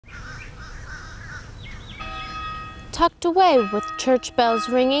Tucked away with church bells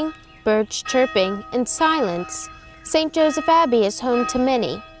ringing, birds chirping, and silence, St. Joseph Abbey is home to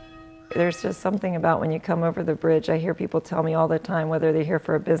many. There's just something about when you come over the bridge. I hear people tell me all the time, whether they're here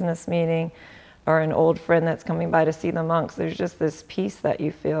for a business meeting or an old friend that's coming by to see the monks, there's just this peace that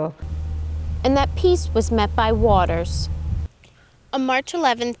you feel. And that peace was met by waters. On March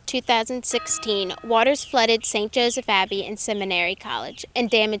 11, 2016, waters flooded St. Joseph Abbey and Seminary College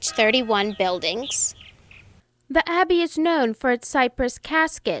and damaged 31 buildings. The Abbey is known for its cypress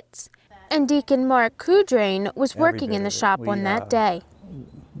caskets, and Deacon Mark Coudrain was working in the shop on that day.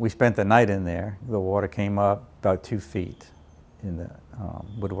 We spent the night in there. The water came up about 2 feet in the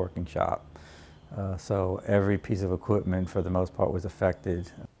woodworking shop. So every piece of equipment, for the most part, was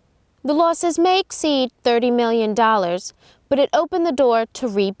affected. The losses may exceed $30 million, but it opened the door to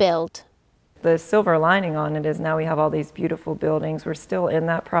rebuild. The silver lining on it is now we have all these beautiful buildings. We're still in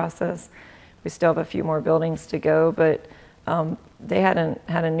that process. We still have a few more buildings to go, but they hadn't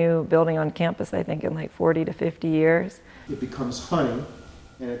had a new building on campus, I think, in like 40 to 50 years. It becomes honey,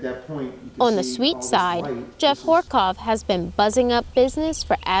 and at that point, you can on the sweet side, Jeff Horkoff has been buzzing up business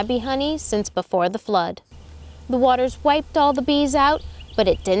for Abbey honey since before the flood. The waters wiped all the bees out, but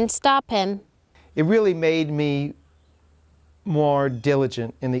it didn't stop him. It really made me more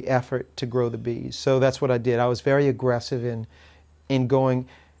diligent in the effort to grow the bees. So that's what I did. I was very aggressive in going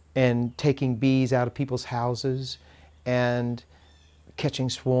and taking bees out of people's houses and catching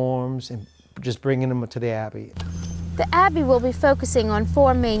swarms and just bringing them to the Abbey. The Abbey will be focusing on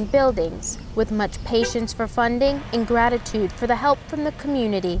 4 main buildings, with much patience for funding and gratitude for the help from the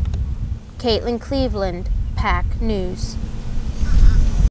community. Caitlin Cleveland, PAC News.